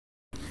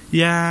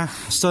Yeah,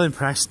 still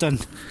impressed,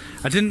 and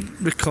I didn't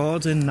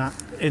record in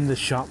the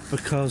shop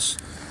because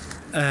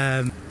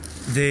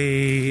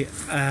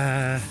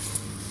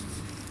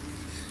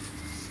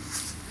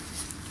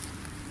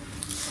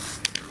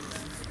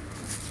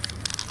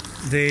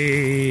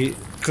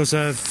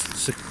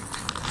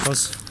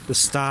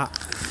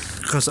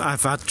because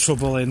I've had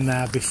trouble in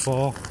there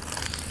before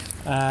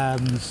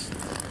that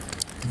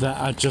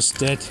I just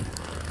did.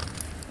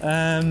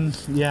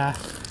 Yeah.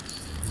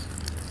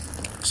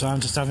 So I'm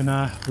just having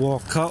a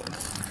walk up.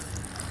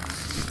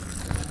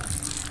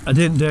 I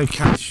didn't do a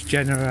cash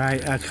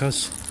generator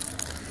because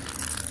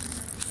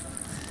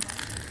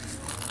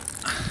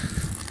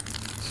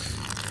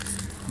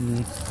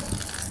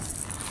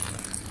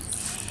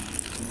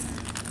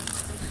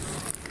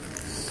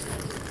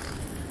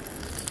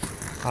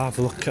I'll have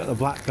a look at the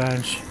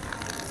Blackburns.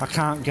 I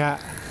can't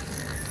get...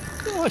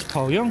 Oh, it's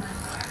Paul Young.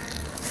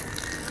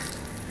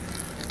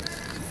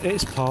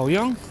 It's Paul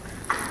Young.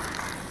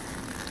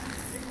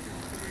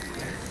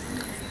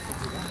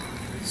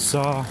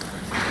 So,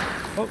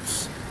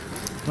 oops,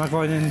 am I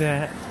going in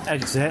the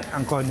exit?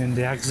 I'm going in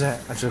the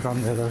exit. I should have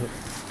gone the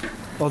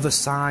other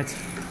side.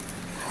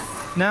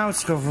 Now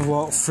it's going to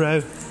walk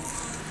through,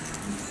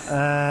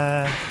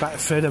 back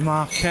through the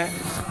market.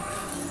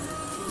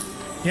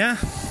 Yeah.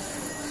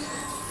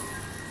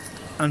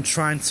 I'm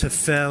trying to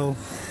fill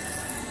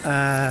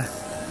the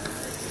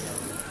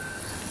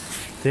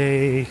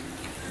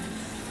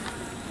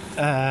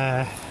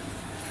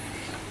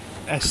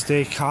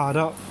SD card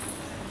up.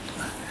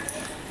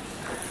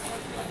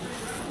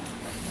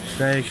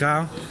 There you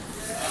go.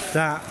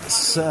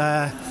 That's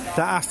the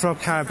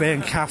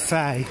Afro-Caribbean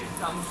Cafe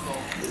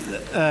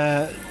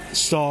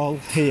stall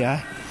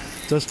here.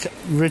 Does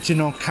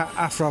original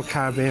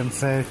Afro-Caribbean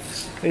food.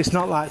 It's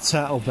not like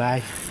Turtle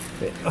Bay.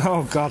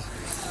 Oh God,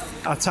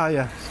 I'll tell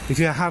you, if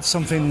you have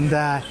something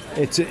there,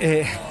 it's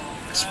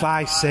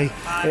spicy,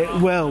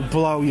 it will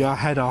blow your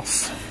head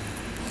off.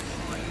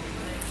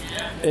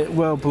 It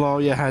will blow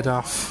your head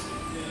off.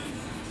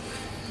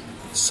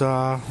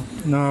 So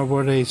no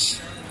worries.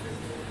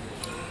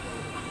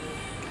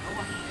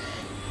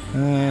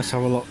 Let's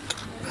have a look,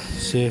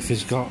 see what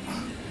he's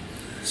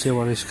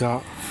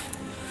got.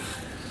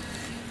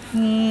 How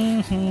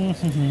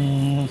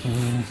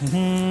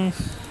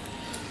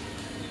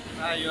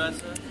are you,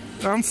 sir?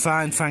 I'm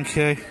fine, thank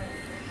you.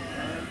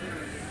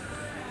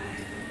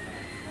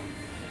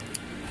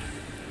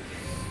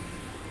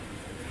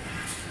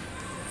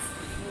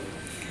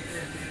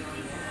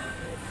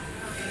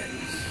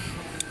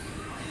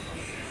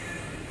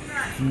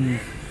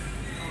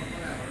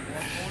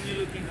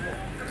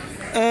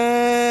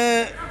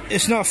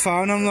 It's not a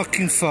phone I'm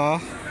looking for.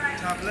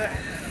 Tablet?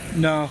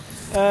 No.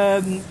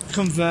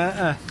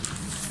 Converter.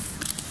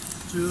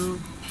 To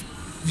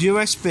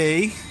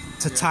USB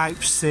to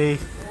Type C.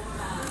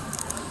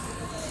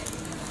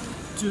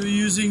 to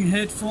using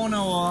headphone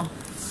or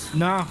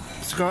No,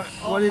 it's got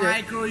what is it?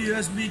 micro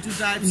USB to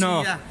Type C?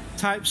 No, Yeah.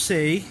 Type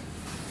C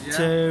Yeah.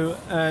 to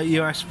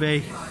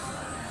USB.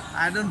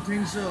 I don't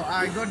think so.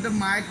 I got the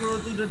micro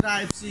to the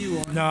Type C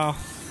one. No,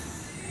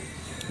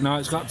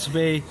 it's got to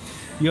be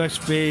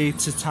USB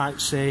to Type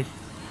C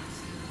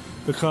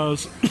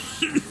because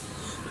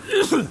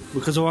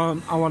because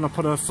I want to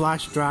put a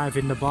flash drive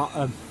in the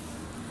bottom.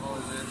 Oh,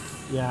 is it?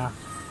 Yeah.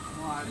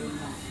 No, I don't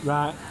know.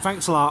 Right.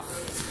 Thanks a lot.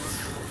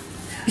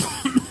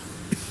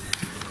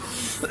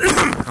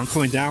 I'm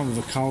coming down with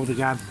a cold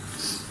again.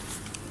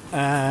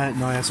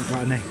 No, he hasn't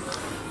got any.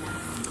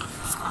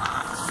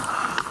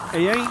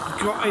 He ain't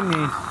got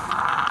any.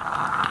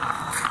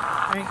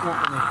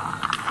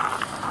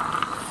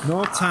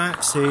 No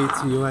Type C to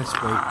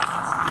USB.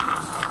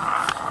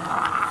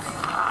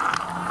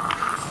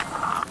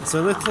 It's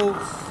a little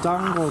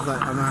dongle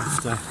that I'm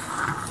after,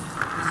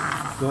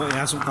 but he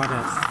hasn't got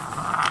it.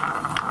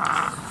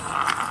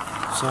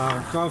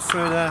 So go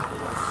through there.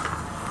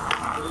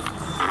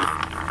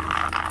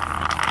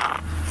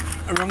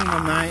 I rang my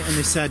mate and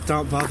he said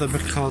don't bother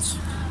because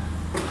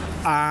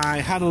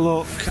I had a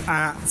look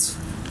at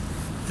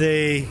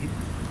the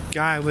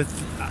guy with,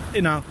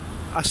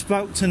 I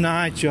spoke to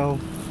Nigel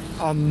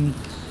on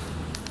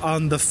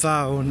the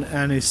phone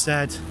and he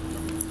said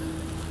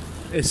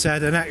an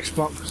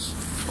Xbox,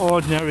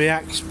 ordinary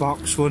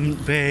Xbox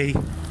wouldn't be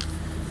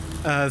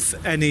of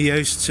any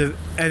use to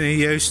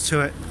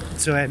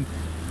him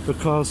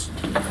because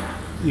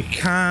you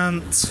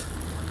can't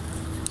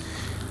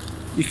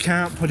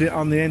put it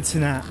on the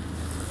internet.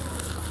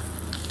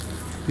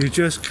 You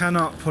just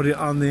cannot put it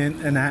on the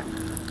internet.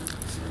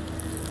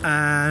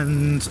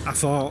 And I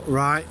thought,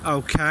 right,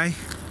 okay.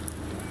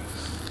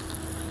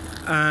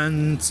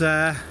 And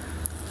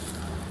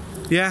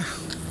yeah,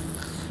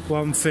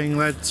 one thing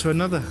led to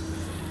another.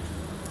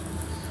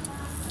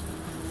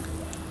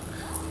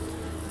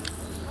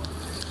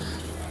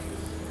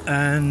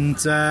 And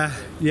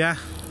yeah,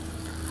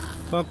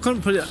 well, I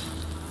couldn't put it.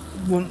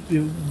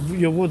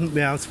 You wouldn't be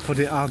able to put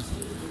it on.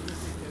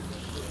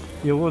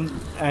 You wouldn't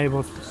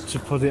able to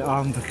put it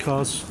on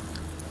because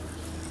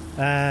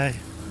yeah,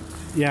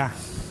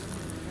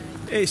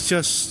 it's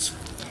just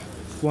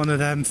one of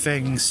them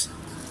things.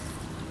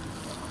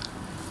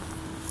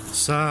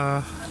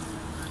 So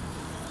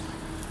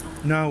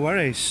no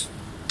worries.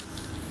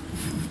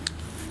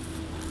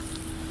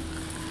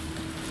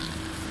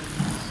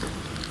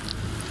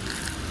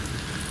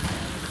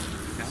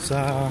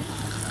 So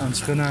I'm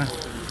just gonna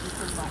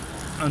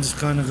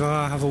go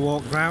have a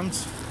walk round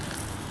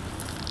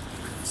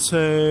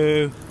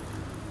to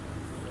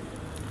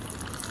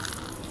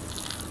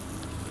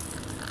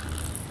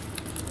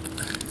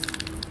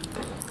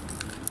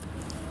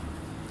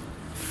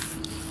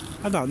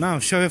I don't know,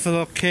 shall we have a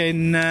look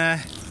in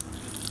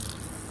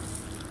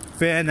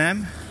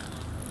B&M,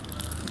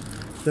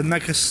 the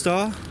mega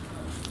store?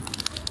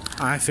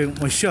 I think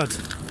we should.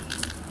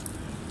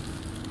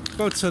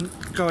 Go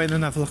in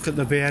and have a look at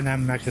the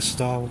B&M mega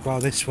store. We'll go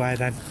this way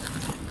then.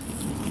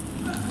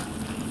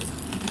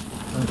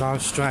 And go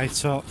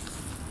straight up.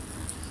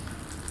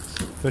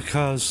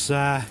 Because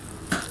they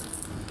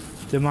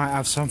might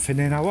have something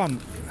in I want.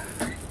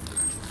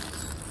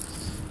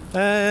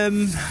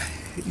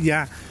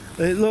 Yeah,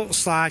 it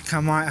looks like I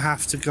might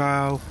have to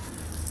go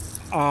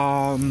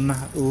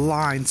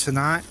online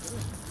tonight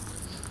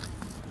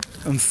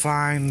and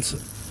find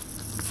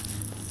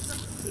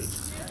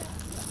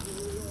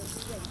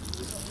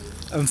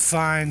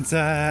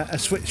a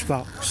switch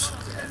box.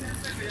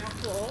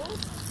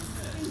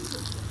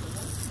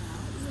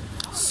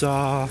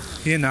 So,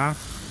 you know,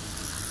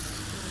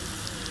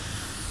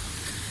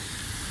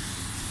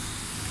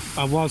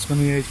 I was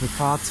going to use my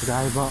card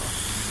today, but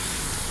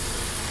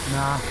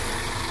nah.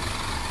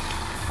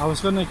 I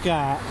was going to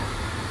get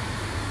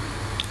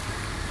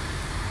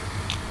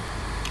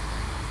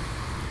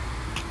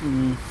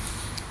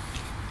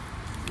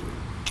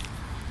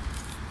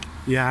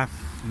yeah,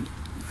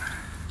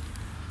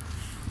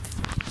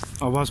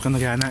 I was going to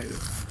get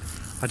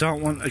I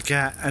don't want to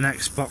get an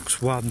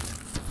Xbox One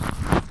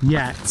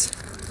yet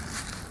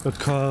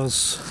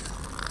because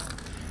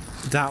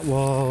that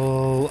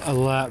will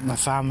alert my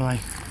family,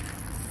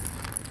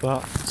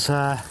 but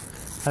at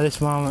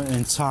this moment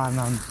in time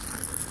I'm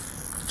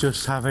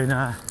just having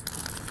a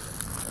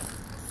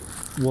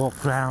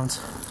walk round.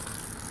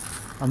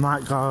 I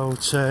might go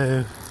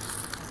to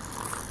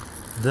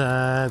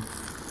the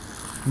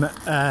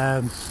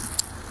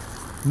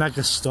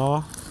mega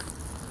store.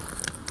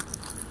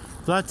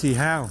 Bloody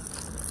hell,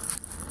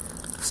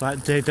 it's like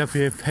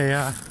DWP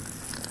are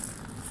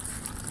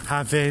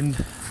having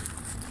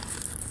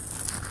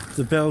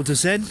the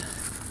builders in.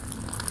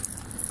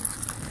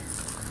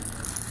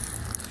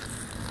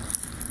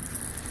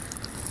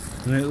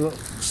 And it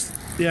looks,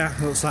 yeah,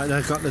 looks like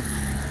they've got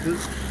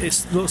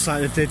looks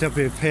like the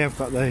DWP have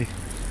got the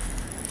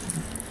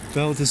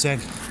builders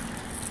in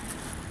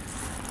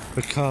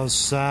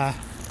because of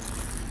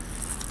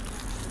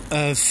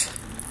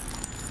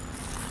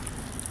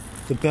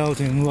the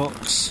building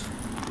looks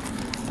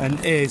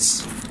and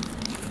is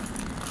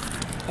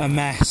a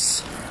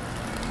mess.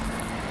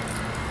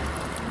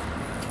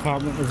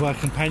 Department of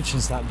Work and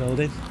Pensions, that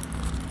building.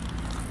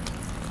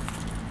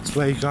 It's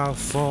where you go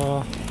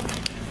for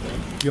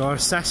your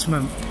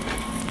assessment.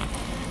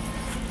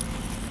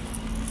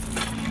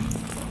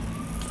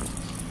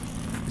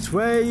 It's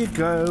where you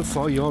go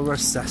for your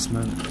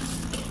assessment.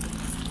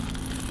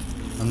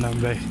 And then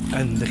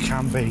there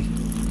can be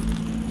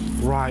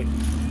right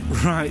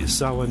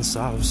so and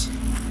so's.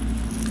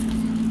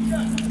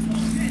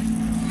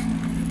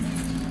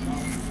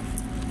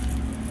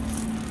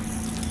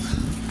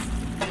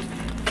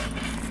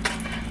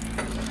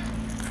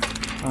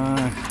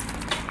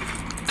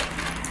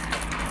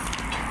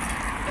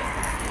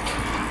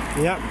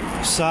 Yep,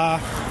 so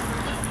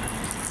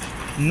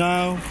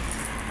no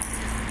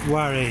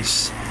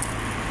worries.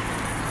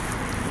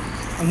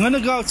 I'm going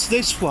to go to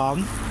this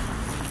one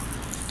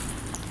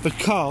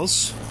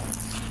because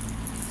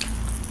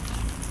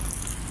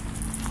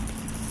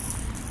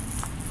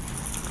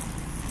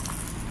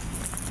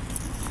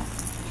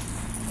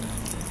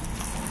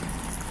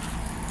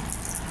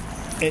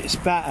it's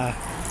better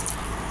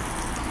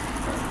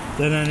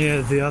than any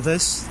of the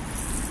others.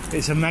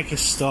 It's a mega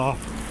store.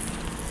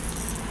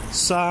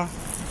 So,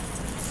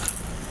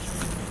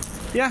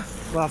 yeah,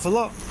 we'll have a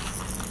look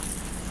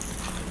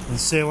and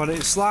see what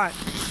it's like,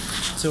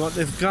 see what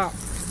they've got.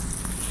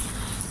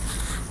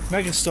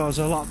 Megastores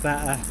are a lot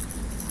better,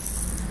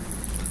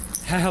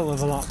 hell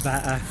of a lot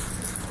better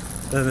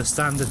than a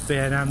standard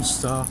B&M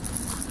store.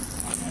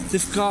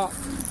 They've got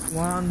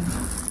 1,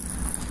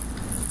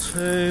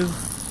 2,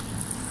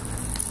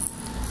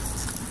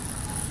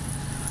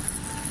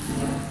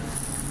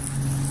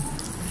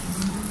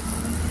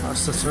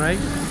 that's the 3.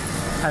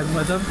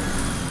 With them.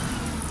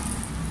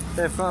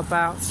 They've got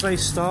about 3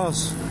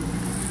 stores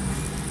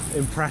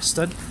in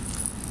Preston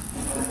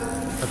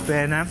of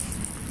B&M.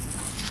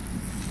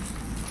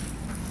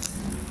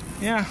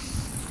 Yeah.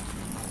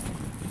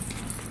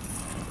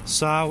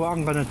 So what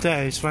I'm going to do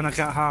is when I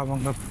get home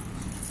I'm going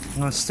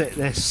to stick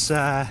this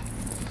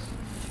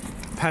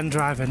pen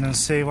drive in and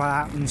see what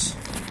happens.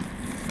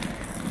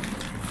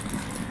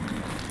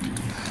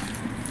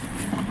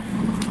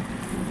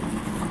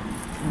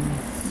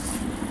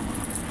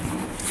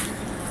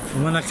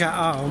 And when I get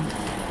home,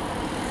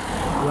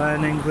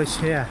 learn English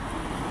here.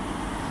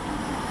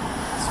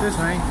 Excuse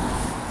me.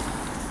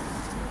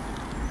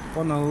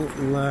 Want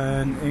to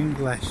learn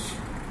English.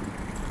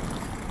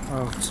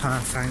 Oh,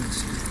 time,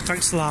 thanks.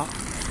 Thanks a lot.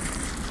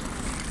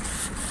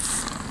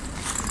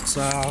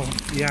 So,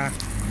 yeah.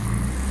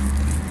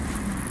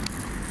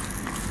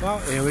 Well,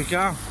 here we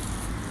go.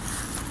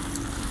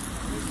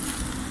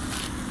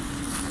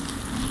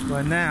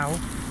 We're now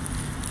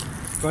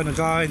going to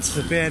go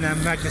into the B&M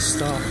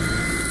Megastore,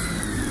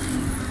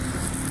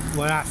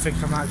 where I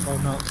think I might go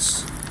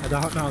nuts. I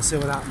don't know, see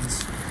what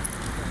happens.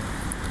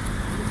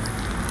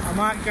 I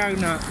might go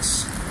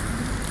nuts,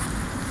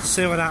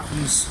 see what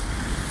happens.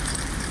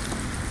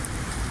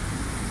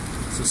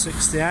 So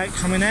 68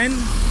 coming in,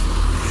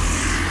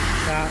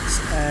 that's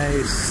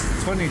a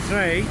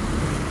 23,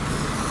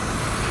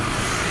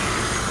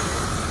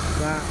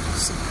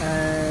 that's a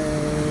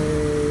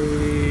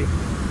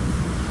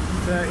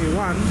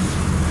 31,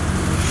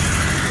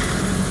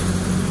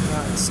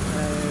 that's a,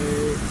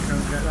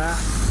 can't get that.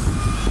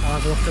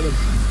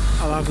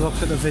 I'll have a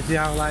look at the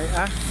video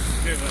later.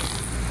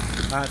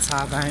 That's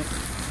how, mate.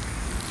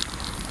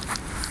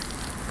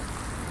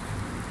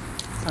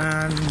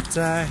 And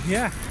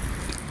yeah,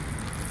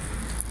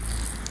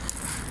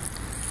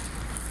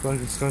 we're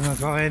just gonna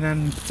go in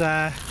and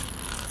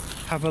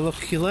have a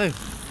looky-loo.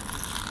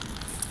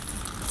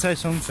 I'll tell you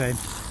something,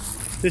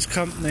 this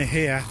company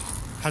here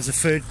has a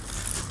food.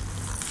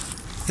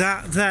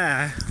 That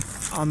there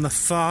on the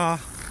far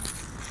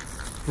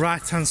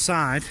right hand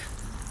side,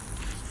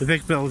 the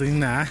big building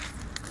there,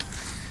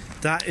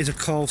 that is a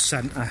call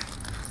centre.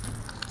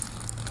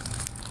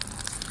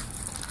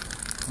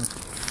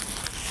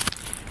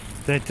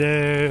 They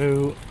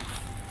do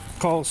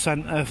call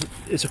centre,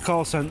 it's a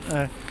call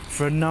centre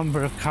for a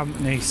number of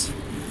companies.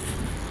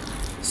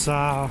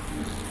 So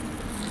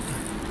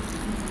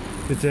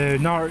they do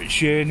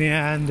Norwich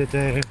Union, they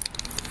do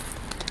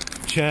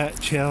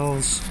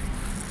Churchill's.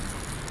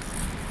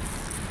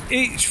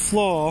 Each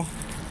floor,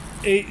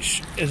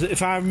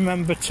 if I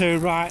remember too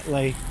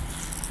rightly,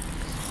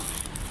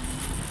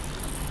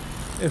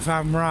 if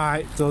I'm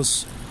right,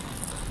 does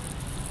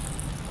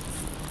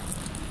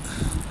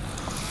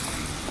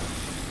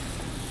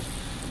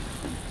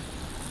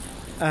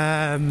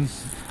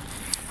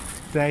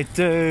they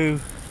do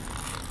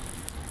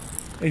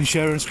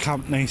insurance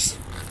companies.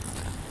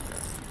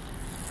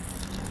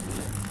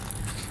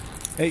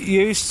 It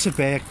used to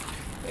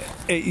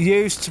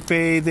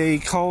be the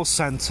call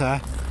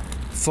centre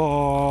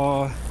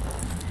for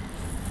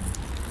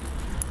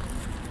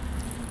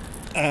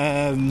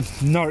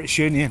Norwich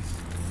Union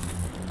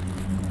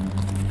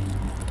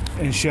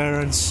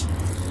Insurance,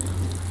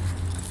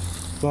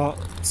 but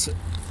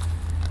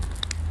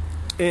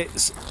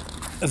it's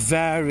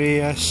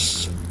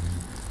various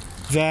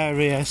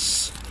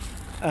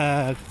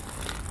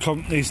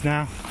companies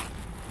now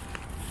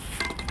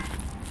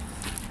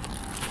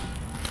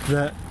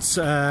that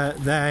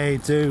they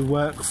do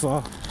work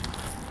for.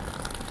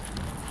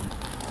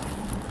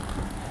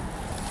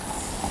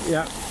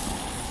 Yeah,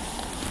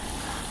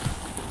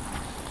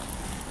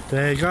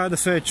 there you go, the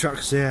food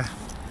trucks here.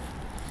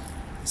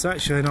 It's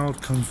actually an old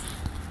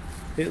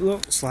it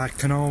looks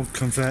like an old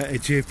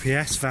converted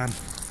UPS van.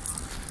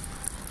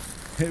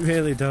 It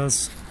really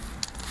does.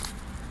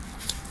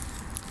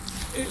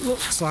 It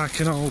looks like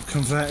an old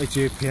converted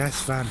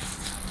UPS van.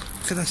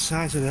 Look at the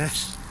size of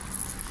this.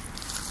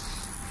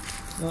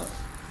 Look.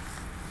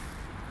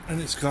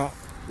 And it's got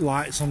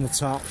lights on the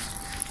top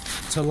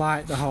to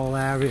light the whole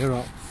area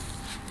up.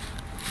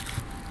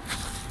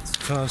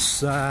 Because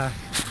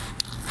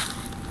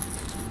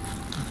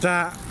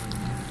that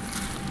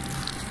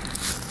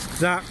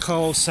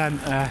call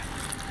centre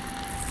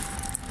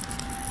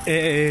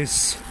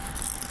is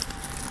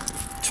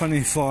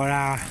 24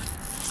 hour,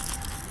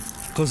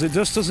 because it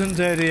just doesn't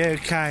do the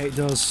UK, it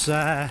does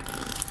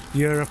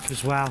Europe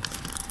as well.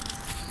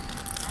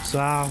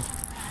 So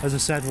as I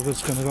said, we're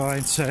just going to go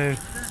into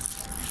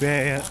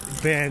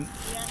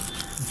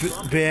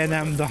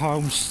B&M, the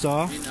home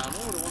store.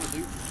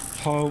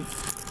 Home,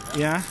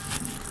 yeah.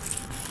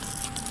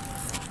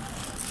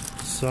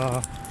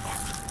 So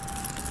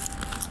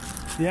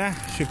yeah,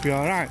 should be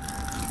alright.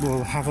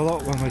 We'll have a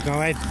look when we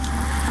go in,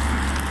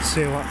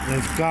 see what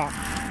they've got.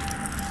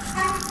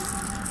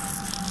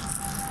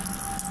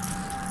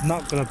 I'm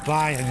not going to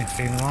buy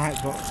anything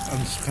like, but I'm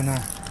just going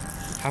to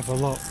have a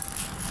look.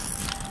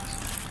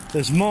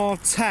 There's more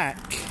tech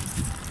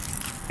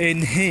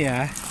in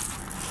here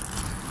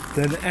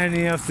than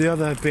any of the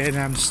other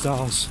B&M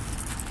stores.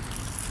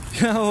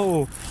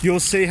 Oh,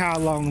 you'll see how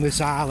long this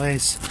aisle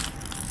is.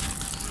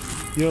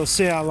 You'll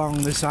see how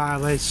long this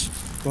aisle is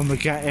when we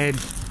get in.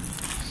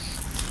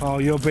 Oh,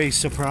 you'll be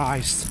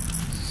surprised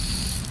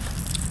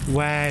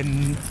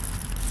when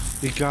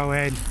you go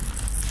in.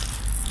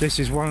 This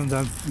is one of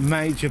the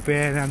major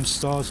B&M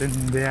stores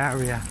in the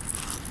area.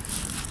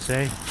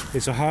 See,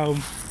 it's a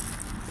home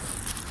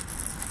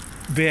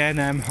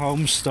B&M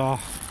home store.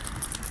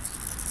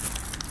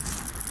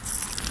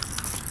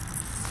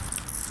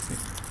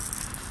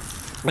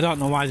 I don't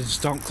know why they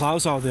just don't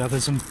close all the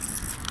others in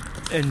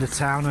the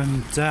town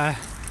and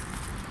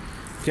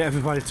get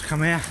everybody to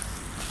come here.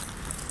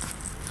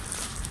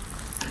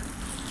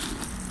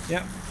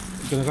 Yep,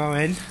 I'm gonna go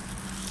in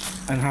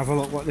and have a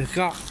look what they've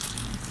got.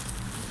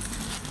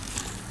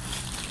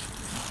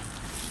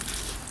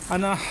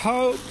 And I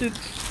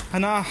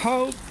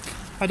hope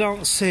I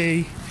don't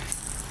see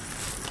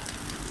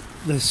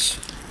this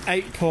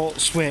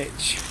 8-port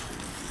switch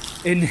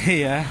in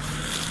here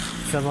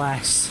for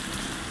less.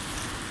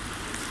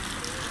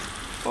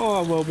 Oh,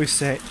 I will be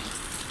sick.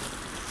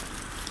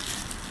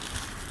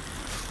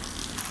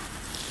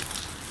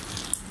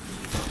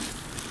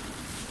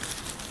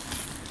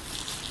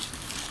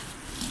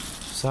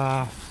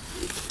 So,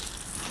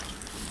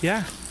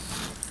 yeah,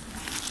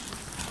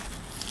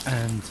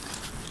 and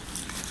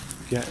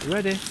get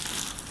ready.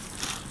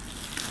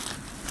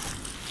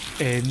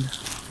 In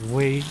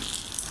we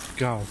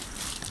go.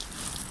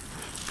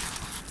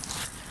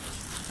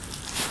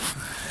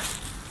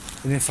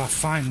 And if I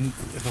find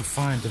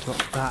I've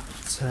got that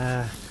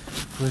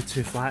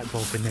Bluetooth light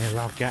bulb in here,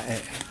 I'll get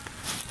it.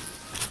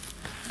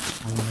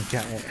 I'm gonna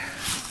get it.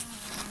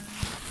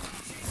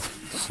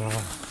 So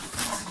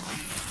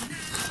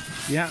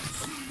yeah.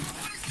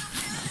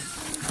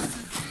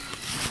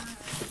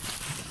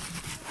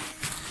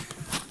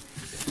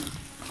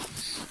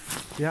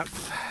 Yep.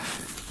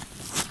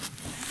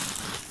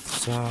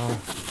 So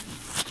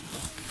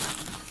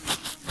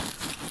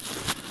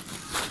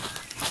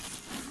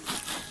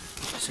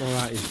it's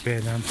alright, it's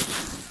been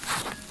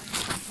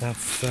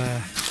they've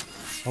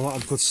a lot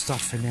of good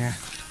stuff in here.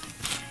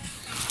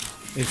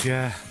 If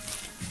you're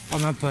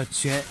on a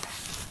budget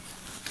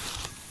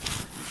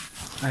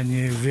and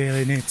you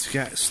really need to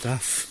get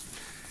stuff,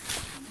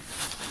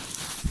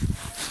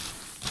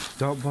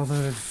 don't bother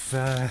with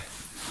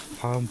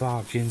home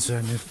bargains or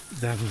any of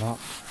them lot.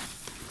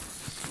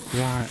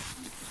 Right,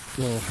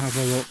 we'll have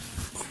a look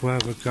where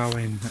we're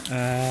going.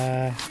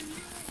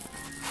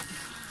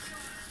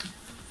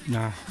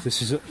 No,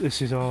 this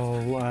is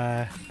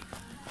all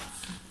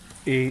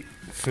eat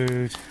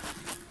food.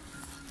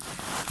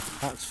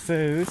 That's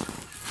food.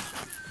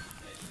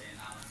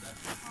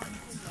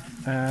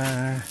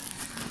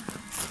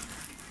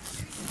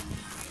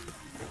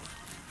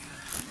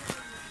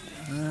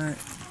 Right,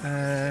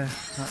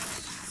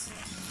 that's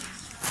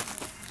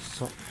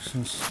socks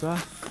and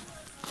stuff.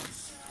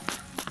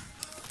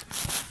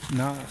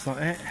 No, that's not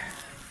it.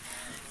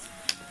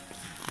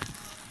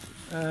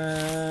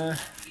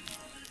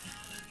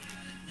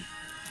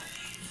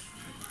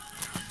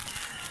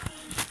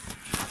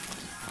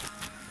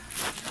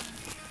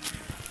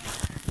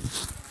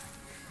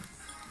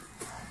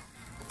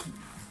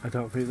 I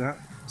don't think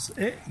that's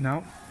it,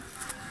 no.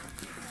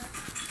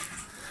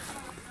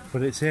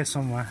 But it's here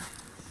somewhere.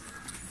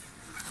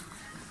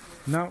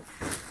 No.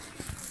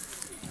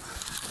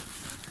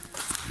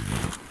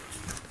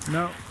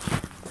 No.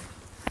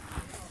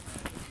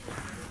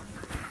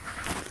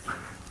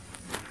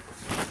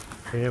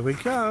 Here we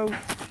go.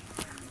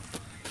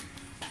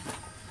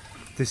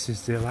 This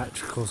is the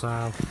electricals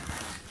aisle,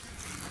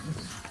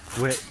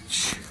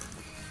 which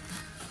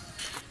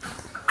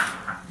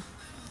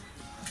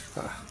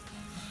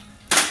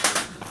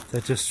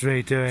they're just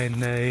redoing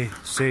the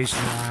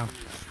seasonal aisle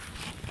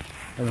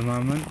at the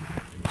moment.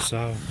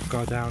 So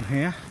go down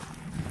here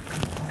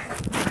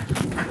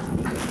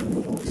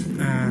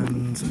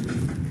and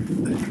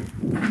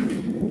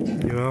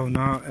you will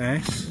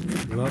notice,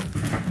 look,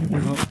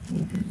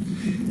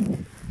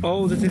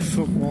 all the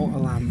different water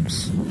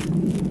lamps.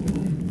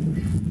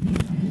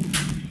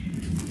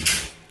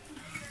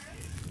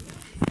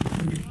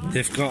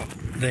 They've got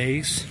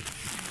these,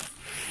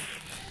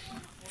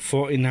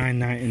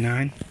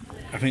 $49.99.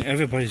 I think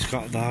everybody's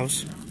got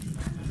those.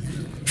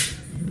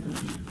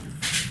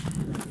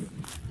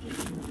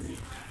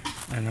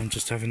 And I'm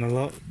just having a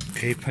look.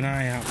 Keep an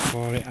eye out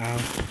for it, Al.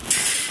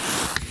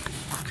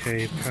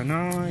 Keep an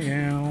eye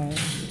out,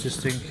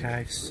 just in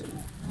case.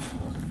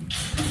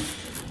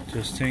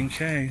 Just in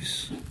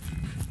case.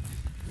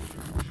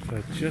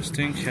 But just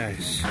in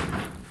case.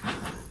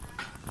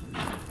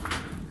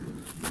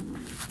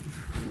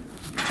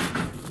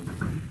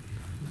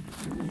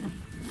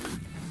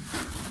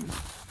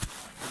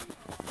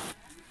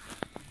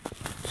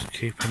 Just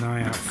keep an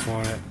eye out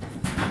for it.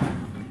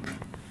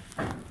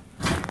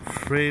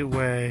 Three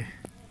ways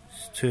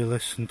to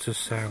listen to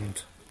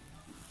sound.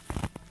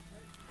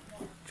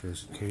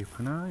 Just keep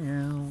an eye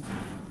out.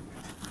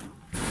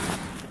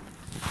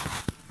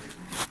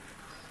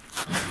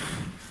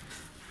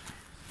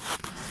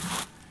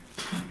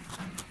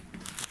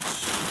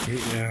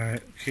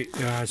 Keep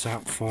your eyes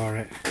out for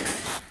it.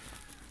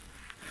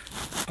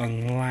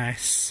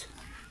 Unless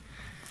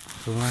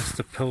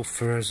the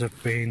pilferers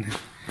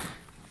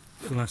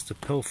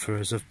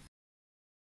have